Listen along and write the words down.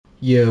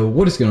Yo,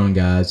 what is going on,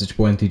 guys? It's your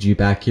boy MTG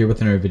back here with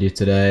another video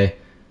today.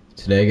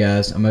 Today,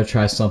 guys, I'm going to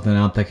try something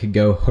out that could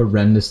go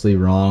horrendously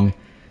wrong.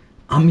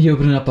 I'm going to be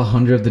opening up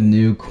 100 of the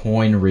new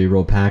coin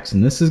reroll packs,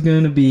 and this is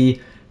going to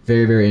be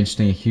very, very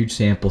interesting, a huge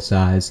sample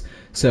size.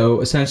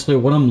 So, essentially,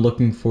 what I'm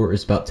looking for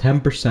is about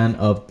 10%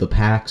 of the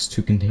packs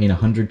to contain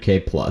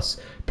 100k plus.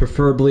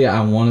 Preferably, I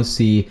want to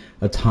see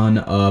a ton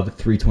of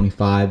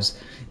 325s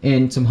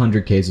and some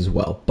 100ks as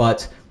well,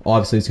 but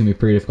obviously it's going to be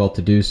pretty difficult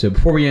to do. So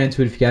before we get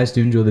into it, if you guys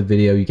do enjoy the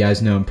video, you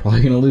guys know I'm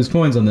probably going to lose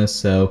coins on this,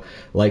 so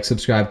like,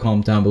 subscribe,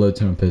 comment down below,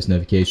 turn on post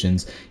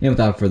notifications, and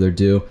without further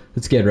ado,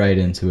 let's get right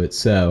into it.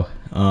 So,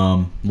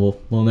 a little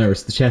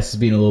nervous. The chest is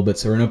being a little bit,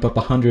 so we're going to open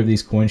up 100 of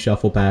these coin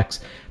shuffle packs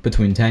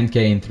between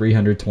 10k and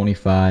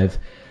 325.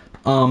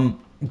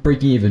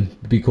 Breaking even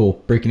would be cool.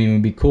 Breaking even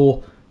would be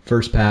cool.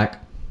 First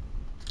pack,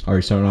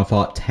 already starting off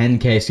hot,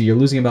 10k, so you're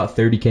losing about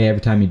 30k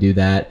every time you do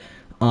that.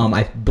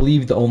 I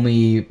believe the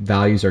only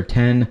values are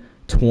 10,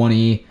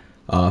 20,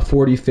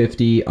 40,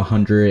 50,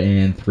 100,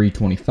 and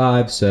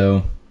 325.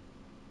 So,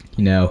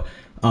 you know,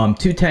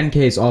 2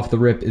 10Ks off the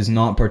rip is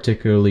not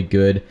particularly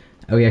good.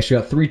 We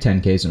actually got 3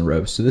 10Ks in a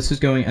row. So this is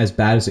going as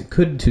bad as it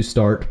could to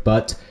start,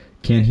 but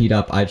can heat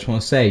up. I just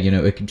want to say, you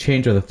know, it could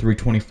change with a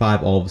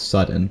 325 all of a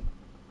sudden.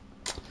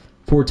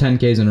 4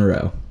 10Ks in a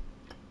row.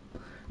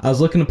 I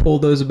was looking to pull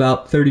those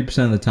about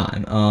 30% of the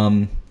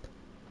time.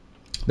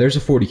 There's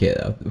a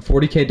 40k though. The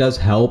 40k does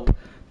help,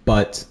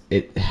 but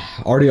it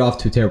already off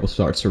to a terrible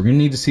start. So we're gonna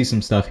need to see some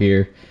stuff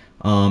here.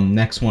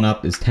 Next one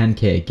up is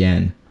 10k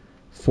again.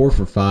 4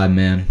 for 5,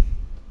 man.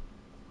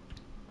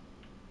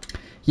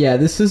 Yeah,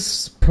 this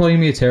is probably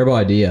gonna be a terrible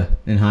idea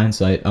in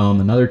hindsight.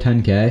 Another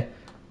 10k.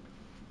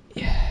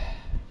 Yeah.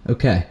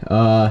 Okay.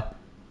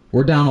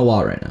 We're down a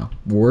lot right now.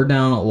 We're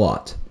down a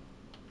lot.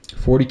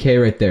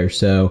 40k right there.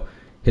 So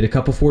hit a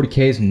couple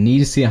 40ks. Need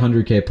to see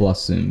 100k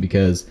plus soon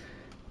because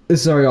this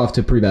is already off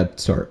to a pretty bad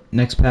start.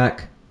 Next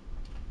pack.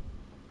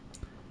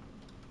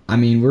 I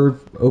mean, we've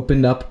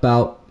opened up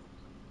a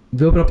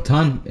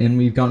ton, and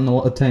we've gotten a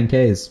lot of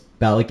 10Ks,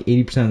 about like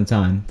 80% of the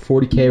time.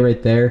 40k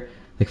right there.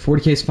 Like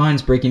 40k is fine,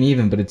 it's breaking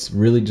even, but it's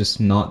really just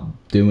not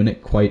doing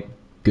it quite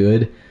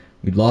good.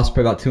 We've lost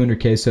probably about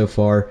 200k so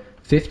far.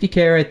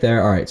 50k right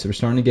there. All right, so we're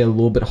starting to get a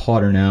little bit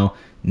hotter now.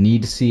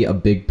 Need to see a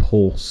big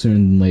pull sooner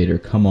than later.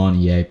 Come on,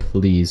 EA,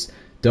 please.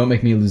 Don't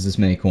make me lose this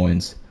many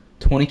coins.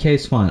 20k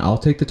is fine. I'll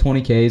take the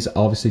 20ks.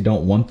 Obviously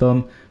don't want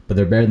them, but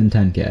they're better than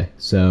 10k.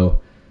 So,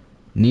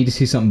 need to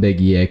see something big,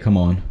 EA. Come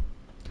on.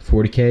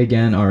 40k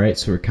again. Alright,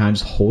 so we're kind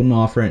of just holding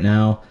off right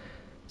now.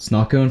 It's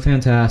not going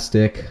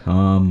fantastic.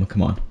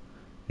 Come on.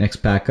 Next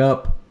pack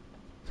up.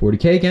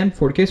 40k again.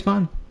 40k is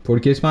fine.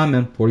 40k is fine,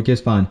 man. 40k is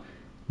fine.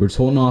 We're just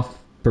holding off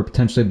for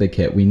potentially a big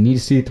hit. We need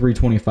to see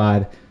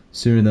 325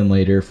 sooner than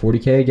later.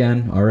 40k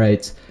again.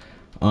 Alright.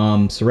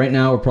 So right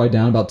now we're probably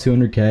down about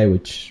 200k,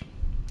 which...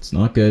 it's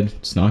not good.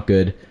 It's not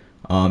good.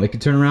 It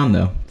could turn around,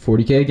 though.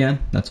 40k again.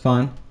 That's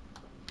fine.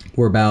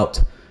 We're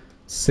about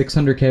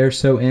 600k or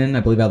so in. I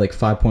believe I had like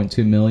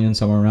 5.2 million,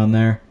 somewhere around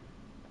there.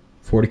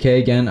 40k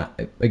again.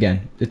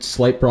 Again, it's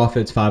slight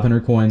profit. It's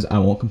 500 coins. I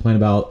won't complain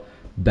about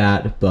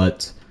that,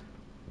 but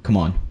come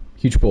on.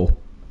 Huge pull.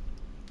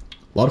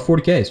 A lot of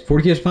 40ks.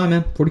 40k is fine,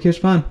 man. 40k is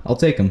fine. I'll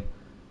take them.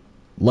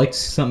 Like to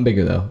see something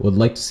bigger, though. Would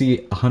like to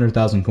see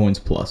 100,000 coins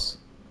plus.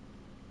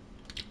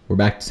 We're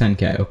back to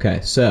 10k.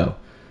 Okay, so...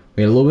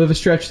 we had a little bit of a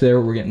stretch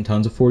there. We're getting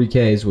tons of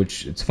 40ks,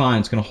 which it's fine.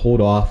 It's going to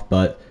hold off,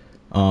 but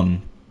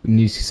we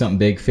need to see something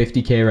big.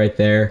 50k right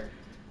there.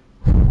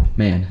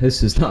 Man,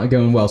 this is not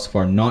going well so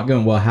far. Not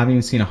going well. Haven't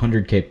even seen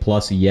 100k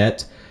plus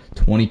yet.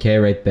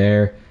 20k right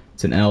there.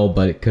 It's an L,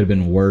 but it could have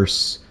been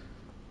worse.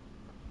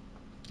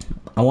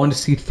 I wanted to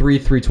see 3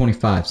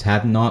 325s.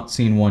 Have not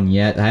seen one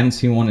yet. I haven't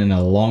seen one in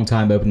a long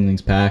time opening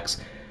these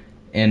packs.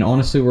 And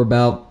honestly, we're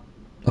about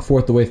a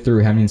fourth of the way through.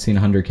 Haven't even seen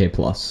 100k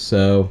plus.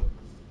 So...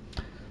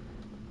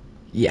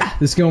 yeah,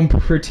 this is going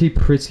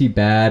pretty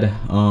bad.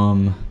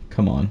 Come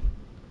on.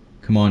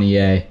 Come on,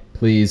 EA.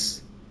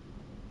 Please.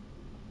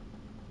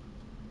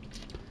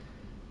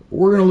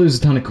 We're going to lose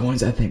a ton of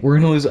coins, I think. We're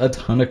going to lose a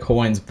ton of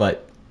coins,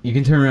 but you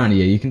can turn around,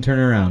 EA. You can turn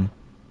it around.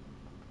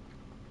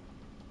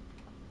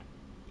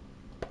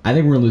 I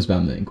think we're going to lose about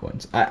 1 million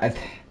coins.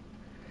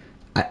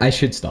 I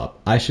should stop.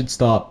 I should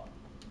stop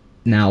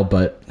now,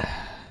 but...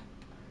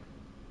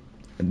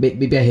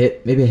 maybe I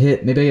hit. Maybe I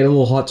hit. Maybe I get a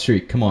little hot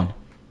streak. Come on.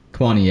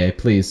 Come on, EA.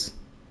 Please.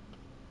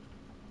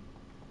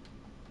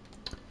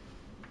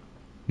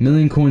 1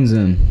 million coins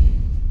in.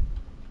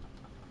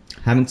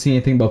 Haven't seen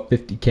anything about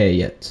 50k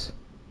yet.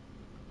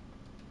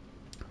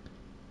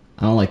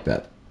 I don't like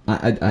that.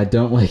 I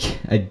don't like it.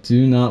 I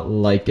do not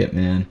like it,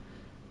 man.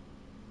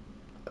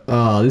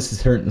 Oh, this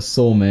is hurting the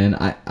soul, man.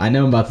 I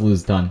know I'm about to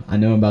lose a ton. I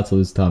know I'm about to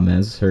lose a ton, man.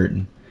 This is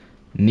hurting.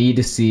 Need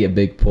to see a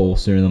big pull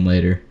sooner than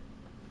later.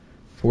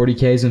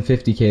 40ks and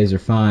 50ks are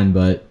fine,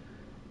 but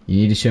you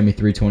need to show me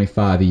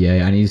 325,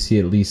 EA. I need to see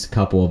at least a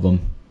couple of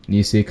them. You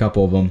need to see a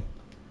couple of them.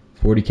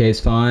 40k is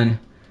fine.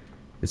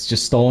 It's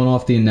just stalling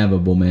off the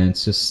inevitable, man.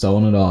 It's just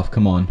stalling it off.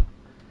 Come on.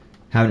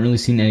 Haven't really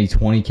seen any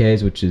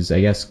 20Ks, which is,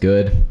 I guess,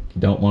 good. You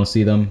don't want to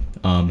see them.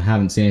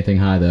 Haven't seen anything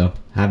high, though.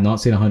 Have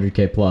not seen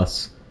 100K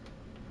plus.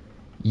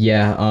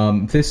 Yeah,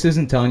 if this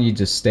isn't telling you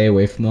just stay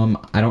away from them,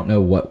 I don't know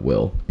what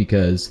will,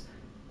 because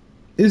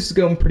this is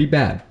going pretty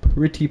bad.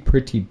 Pretty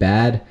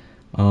bad.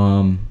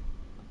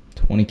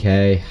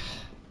 20K.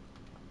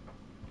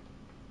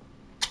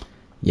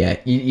 Yeah,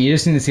 you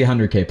just need to see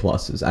 100K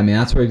pluses. I mean,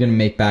 that's where you're going to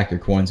make back your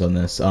coins on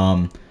this.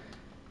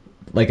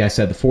 Like I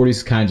said, the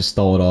 40s kind of just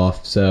stalled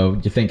off. So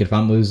you're thinking if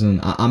I'm losing,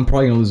 I'm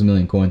probably going to lose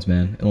 1,000,000 coins,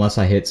 man, unless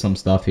I hit some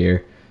stuff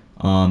here.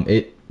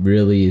 It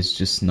really is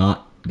just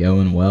not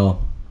going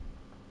well.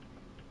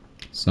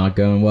 It's not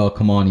going well.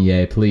 Come on,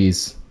 EA,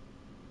 please.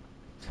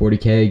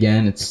 40K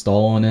again. It's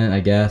stalling it, I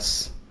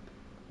guess.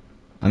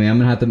 I mean, I'm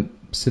going to have to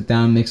sit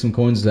down and make some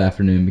coins this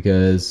afternoon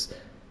because,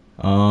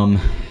 yeah, I'm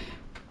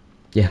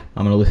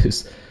going to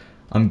lose.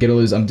 I'm going to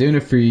lose. I'm doing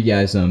it for you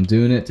guys, though. I'm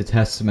doing it to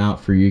test them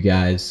out for you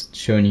guys,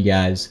 showing you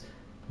guys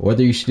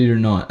whether you should do it or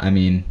not. I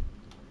mean,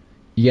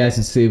 you guys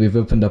can see we've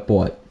opened up,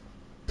 what,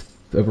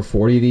 over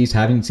 40 of these?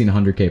 Haven't seen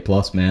 100K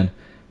plus, man.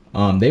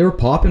 They were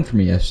popping for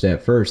me yesterday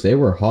at first. They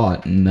were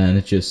hot, and then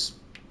it just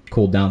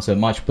cooled down so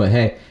much. But,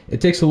 hey,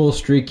 it takes a little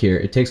streak here.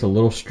 It takes a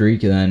little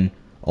streak, and then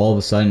all of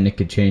a sudden it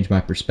could change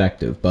my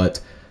perspective. But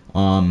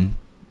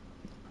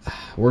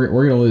we're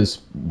going to lose.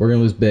 We're going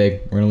to lose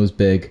big. We're going to lose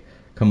big.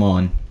 Come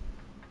on.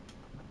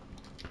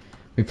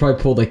 We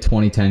probably pulled like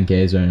 20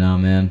 10Ks right now,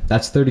 man.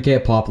 That's 30K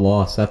at pop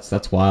loss.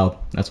 That's wild.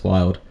 That's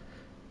wild.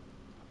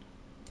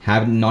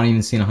 Haven't not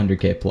even seen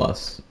 100K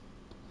plus.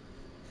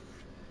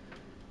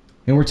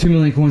 And we're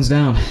 2,000,000 coins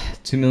down.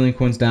 2,000,000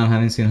 coins down.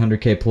 Haven't seen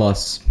 100K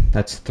plus.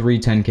 That's 3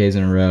 10Ks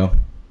in a row.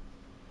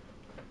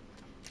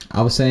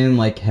 I was saying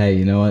like, hey,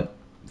 you know what?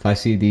 If I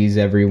see these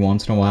every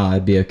once in a while,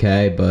 I'd be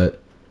okay.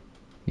 But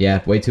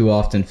yeah, way too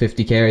often.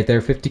 50K right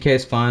there. 50K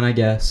is fine, I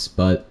guess.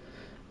 But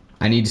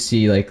I need to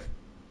see like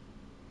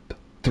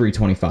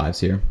 325s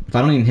here. If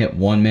I don't even hit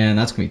one, man,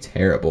 that's gonna be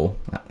terrible.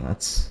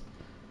 It's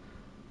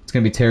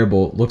gonna be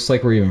terrible. Looks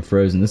like we're even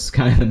frozen. This is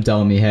kind of them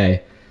telling me,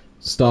 hey,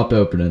 stop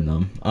opening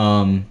them.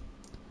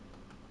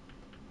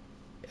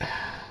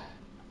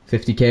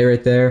 50K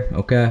right there.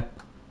 Okay.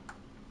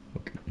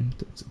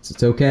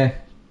 It's okay.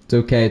 It's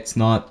okay. It's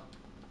not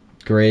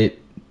great.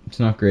 It's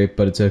not great,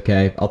 but it's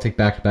okay. I'll take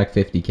back-to-back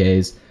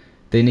 50Ks.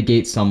 They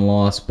negate some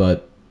loss,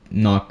 but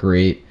not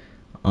great.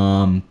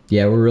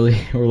 Yeah, we're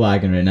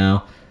lagging right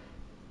now.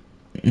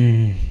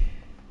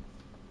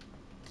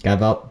 Got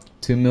about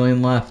 2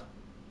 million left.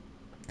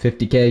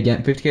 50K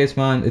again. 50K is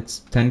fine.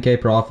 It's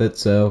 10K profit,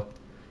 so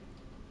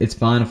it's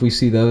fine if we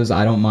see those.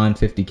 I don't mind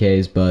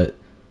 50Ks, but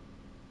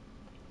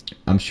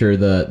I'm sure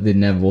the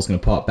inevitable is going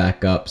to pop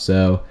back up.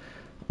 So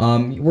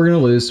we're going to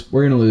lose.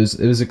 We're going to lose.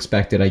 It was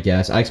expected, I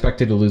guess. I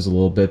expected to lose a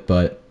little bit,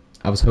 but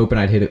I was hoping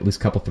I'd hit at least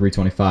a couple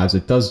 325s.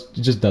 It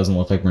just doesn't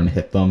look like we're going to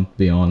hit them, to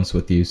be honest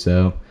with you.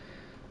 So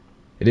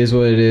it is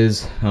what it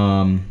is.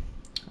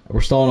 We're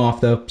stalling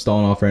off, though.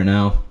 Stalling off right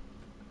now.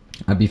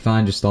 I'd be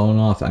fine just stalling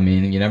off. I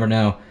mean, you never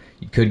know.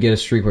 You could get a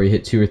streak where you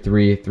hit 2 or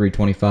 3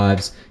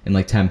 325s in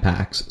like 10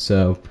 packs.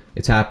 So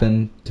it's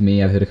happened to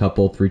me. I've hit a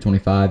couple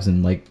 325s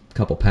in like a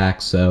couple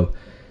packs. So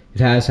it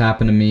has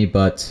happened to me,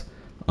 but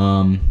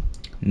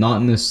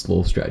not in this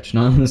little stretch.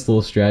 Not in this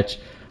little stretch.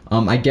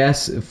 I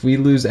guess if we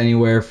lose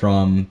anywhere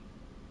from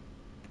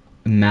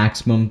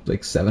maximum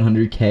like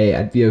 700K,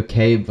 I'd be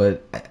okay,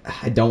 but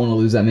I don't want to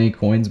lose that many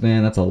coins,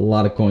 man. That's a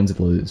lot of coins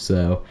to lose.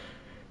 So,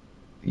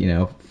 you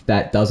know, if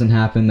that doesn't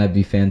happen, that'd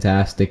be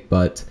fantastic,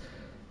 but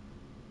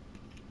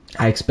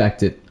I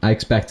expect it.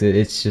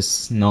 It's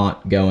just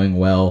not going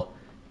well.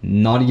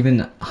 Not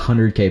even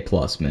 100K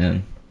plus,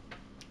 man.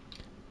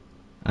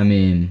 I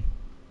mean,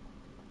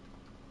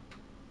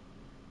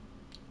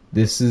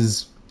 this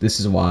is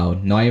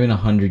wild. Not even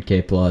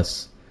 100K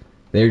plus.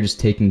 They're just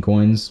taking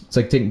coins. It's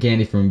like taking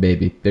candy from a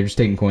baby. They're just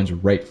taking coins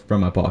right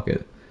from my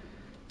pocket.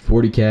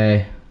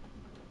 40K.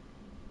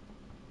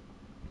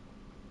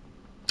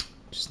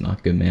 Just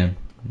not good, man.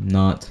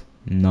 Not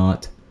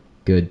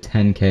good.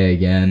 10K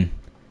again.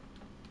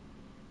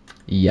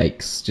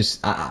 Yikes.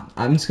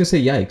 I'm just going to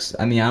say yikes.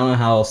 I mean, I don't know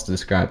how else to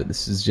describe it.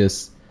 This is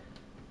just...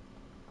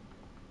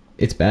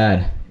 It's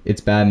bad. It's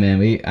bad,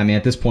 man. I mean,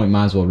 at this point,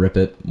 might as well rip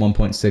it.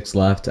 1.6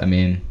 left. I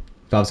mean,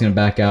 if I was going to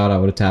back out, I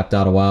would have tapped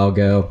out a while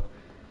ago.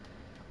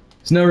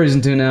 There's no reason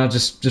to now.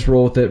 Just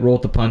roll with it. Roll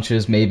with the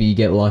punches. Maybe you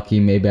get lucky.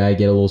 Maybe I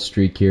get a little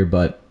streak here.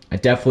 But I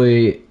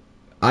definitely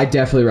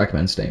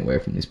recommend staying away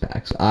from these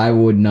packs. I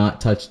would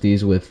not touch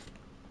these with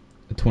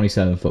a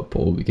 27-foot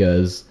pool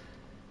because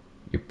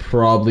you're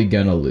probably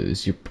going to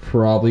lose.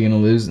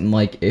 And,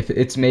 like, if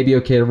it's maybe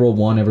okay to roll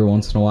one every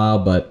once in a while,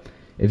 but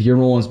if you're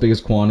rolling as big as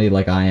quantity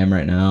like I am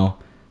right now,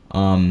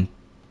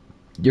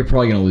 you're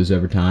probably going to lose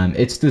over time.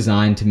 It's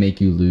designed to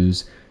make you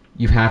lose.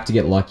 You have to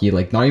get lucky.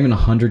 Like, not even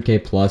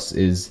 100K plus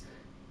is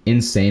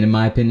insane in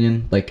my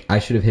opinion. Like, I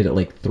should have hit it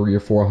like 3 or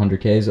 4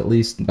 100Ks at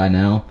least by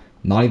now.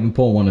 Not even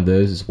pulling one of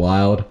those is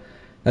wild.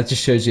 That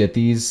just shows you that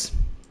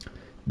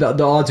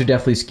the odds are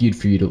definitely skewed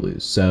for you to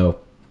lose. So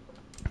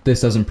if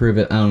this doesn't prove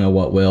it, I don't know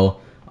what will.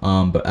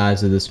 But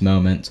as of this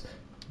moment,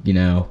 you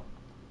know,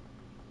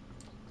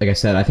 like I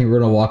said, I think we're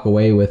going to walk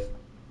away with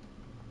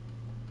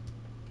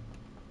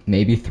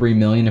maybe 3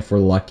 million if we're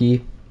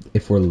lucky.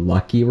 If we're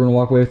lucky, we're going to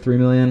walk away with 3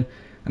 million.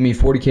 I mean,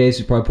 40Ks,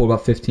 we probably pulled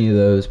about 15 of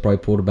those, probably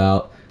pulled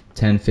about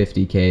 10,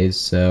 50Ks,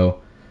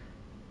 so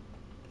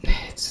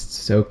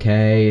it's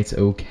okay. It's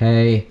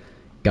okay.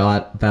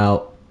 Got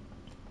about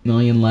a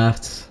million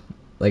left.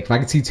 Like, if I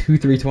could see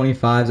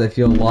 325s, I'd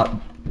feel a lot...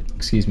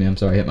 Excuse me, I'm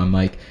sorry, I hit my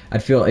mic.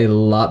 I'd feel a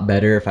lot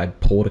better if I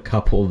pulled a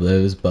couple of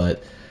those,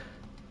 but...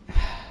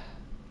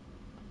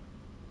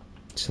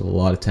 Just a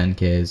lot of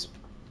 10Ks.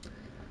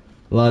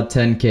 A lot of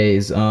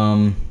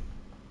 10Ks.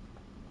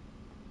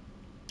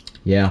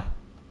 Yeah.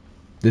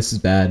 This is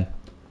bad.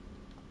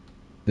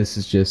 This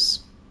is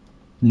just...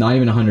 Not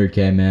even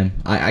 100K,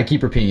 man. I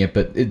keep repeating it,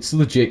 but it's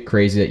legit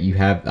crazy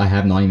that I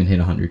have not even hit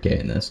 100K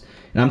in this.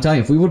 And I'm telling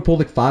you, if we would pull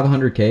like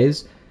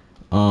 500Ks,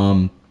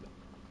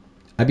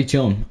 I'd be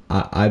chilling.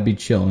 I'd be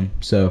chilling.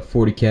 So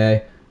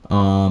 40K.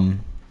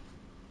 Come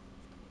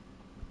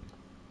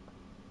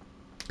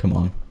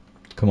on.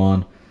 Come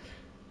on.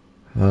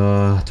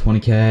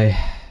 20K.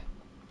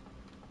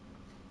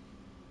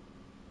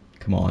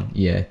 Come on.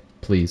 Yeah,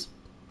 please.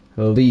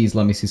 Please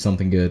let me see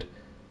something good.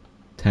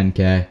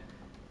 10K.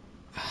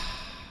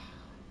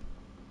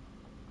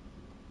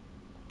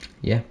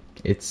 Yeah,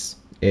 it's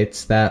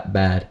that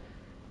bad.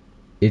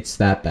 It's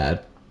that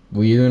bad.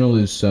 We're gonna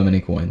lose so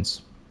many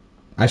coins.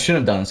 I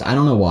shouldn't have done this. I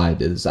don't know why I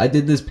did this. I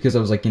did this because I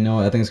was like, you know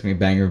what, I think it's gonna be a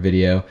banger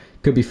video.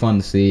 Could be fun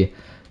to see.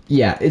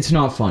 Yeah, it's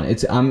not fun.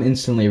 I'm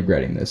instantly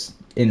regretting this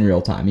in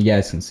real time. You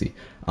guys can see.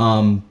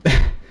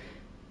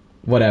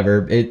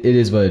 Whatever. It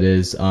is what it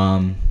is.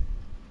 I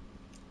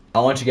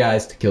want you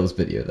guys to kill this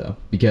video though,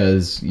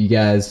 because you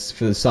guys,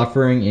 for the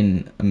suffering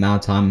and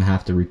amount of time I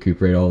have to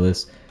recuperate all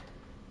this,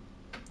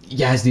 you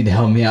guys need to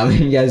help me out.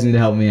 You guys need to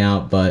help me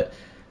out, but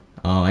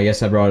I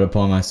guess I brought it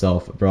upon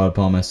myself.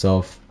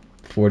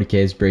 40K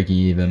is breaking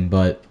even,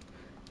 but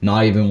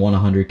not even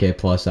 100K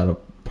plus. I'm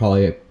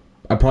probably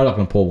not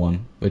gonna pull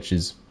one, which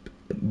is,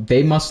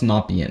 they must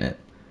not be in it,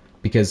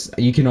 because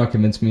you cannot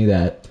convince me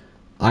that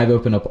I've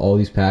opened up all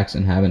these packs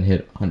and haven't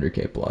hit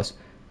 100K plus.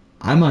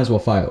 I might as well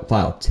file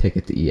a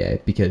ticket to EA,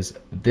 because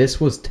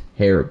this was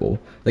terrible.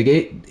 Like,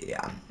 it,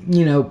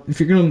 you know, if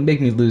you're gonna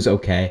make me lose,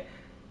 okay.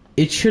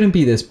 It shouldn't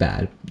be this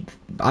bad.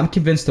 I'm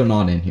convinced they're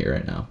not in here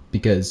right now,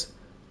 because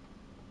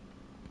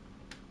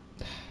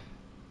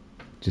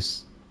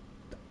just,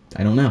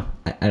 I don't know.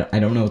 I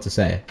don't know what to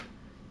say.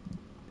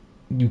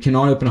 You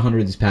cannot open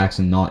 100 of these packs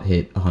and not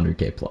hit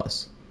 100K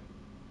plus.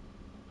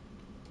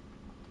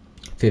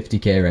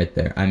 50K right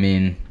there. I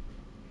mean,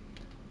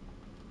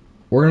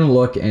 we're going to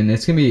look, and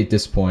it's going to be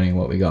disappointing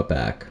what we got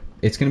back.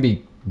 It's going to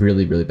be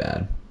really, really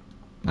bad.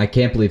 I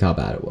can't believe how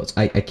bad it was.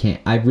 I can't.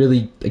 I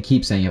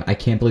keep saying it. I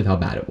can't believe how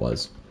bad it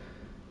was.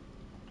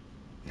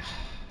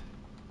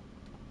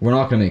 We're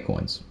not going to make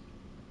coins.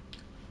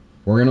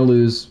 We're going to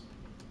lose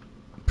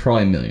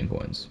probably 1 million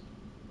coins.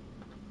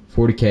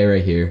 40K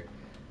right here.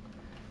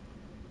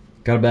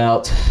 Got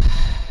about,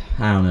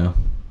 I don't know,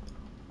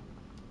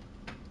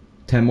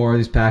 10 more of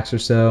these packs or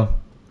so.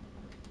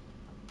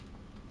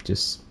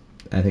 Just,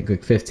 I think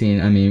like 15.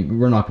 I mean,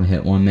 we're not going to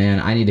hit one, man.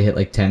 I need to hit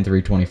like 10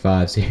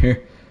 325s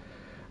here.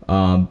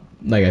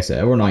 Like I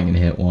said, we're not going to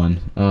hit one.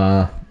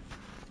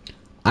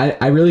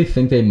 I really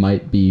think they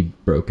might be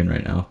broken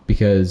right now,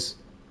 because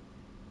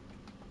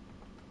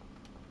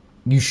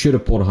you should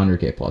have pulled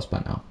 100K plus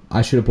by now.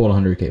 I should have pulled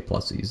 100K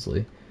plus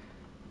easily.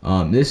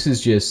 This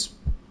is just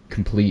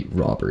complete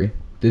robbery.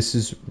 This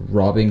is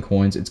robbing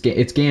coins. It's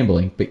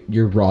gambling, but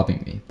you're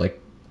robbing me. Like,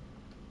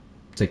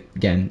 it's like,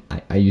 again,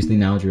 I used the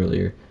analogy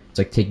earlier. It's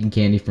like taking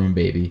candy from a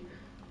baby.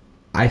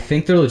 I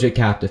think they're legit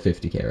capped at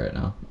 50K right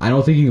now. I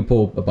don't think you can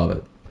pull above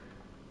it,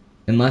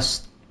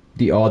 unless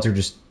the odds are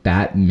just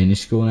that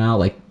minuscule now.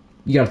 Like,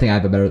 you gotta think I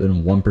have a better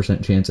than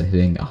 1% chance of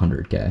hitting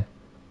 100K.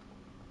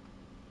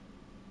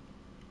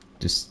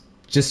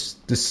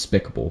 Just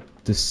despicable.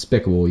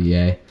 Despicable,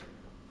 EA.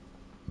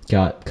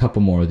 Got a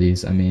couple more of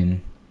these. I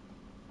mean,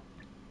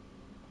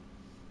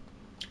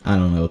 I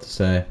don't know what to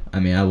say. I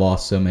mean, I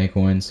lost so many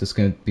coins. It's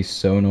going to be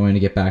so annoying to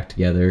get back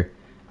together.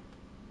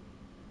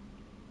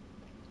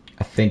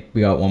 I think we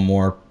got one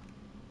more.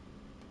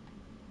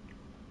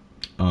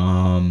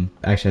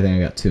 Actually, I think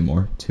I got two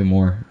more. Two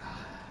more.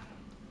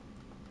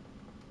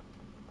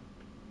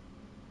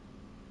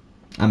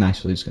 I'm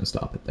actually just going to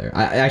stop it there.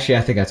 I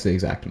think that's the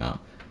exact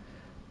amount.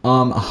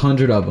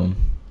 100 of them.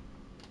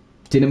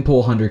 Didn't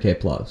pull 100K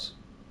plus.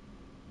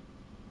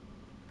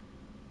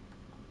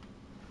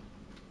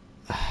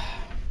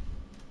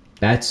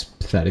 That's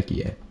pathetic,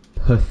 EA.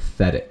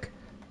 Pathetic.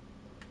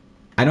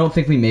 I don't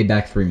think we made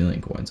back 3 million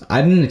coins.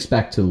 I didn't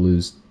expect to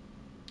lose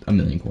 1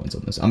 million coins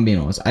on this. I'm being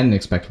honest. I didn't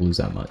expect to lose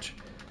that much.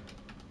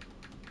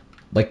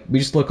 Like, we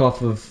just look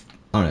off of,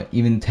 I don't know,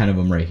 even 10 of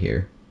them right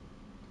here.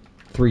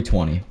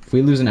 320. If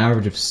we lose an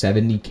average of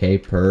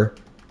 70K per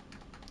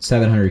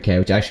 700K,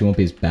 which actually won't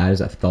be as bad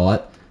as I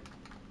thought.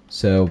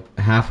 So,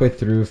 halfway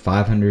through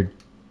 500.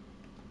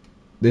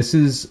 This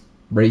is,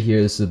 right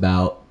here, this is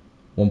about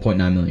 1.9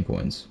 million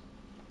coins.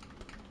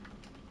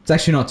 It's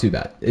actually not too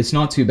bad. It's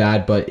not too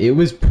bad, but it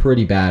was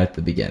pretty bad at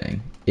the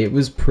beginning.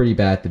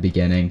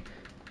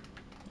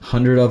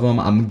 100 of them.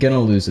 I'm gonna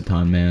lose a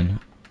ton, man.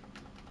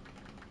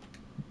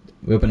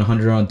 We opened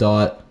 100 on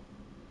dot.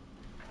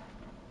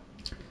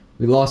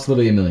 We lost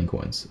literally 1,000,000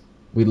 coins.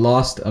 We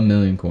lost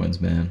 1,000,000 coins,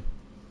 man.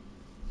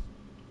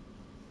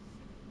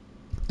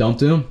 Don't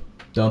do them.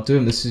 Don't do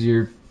them. This is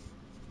your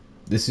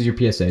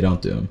PSA.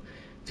 Don't do them.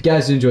 If you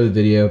guys enjoy the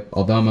video,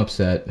 although I'm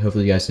upset,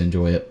 hopefully you guys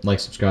enjoy it. Like,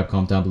 subscribe,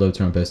 comment down below,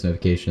 turn on post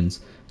notifications.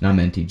 And I'm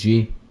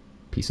NTG.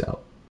 Peace out.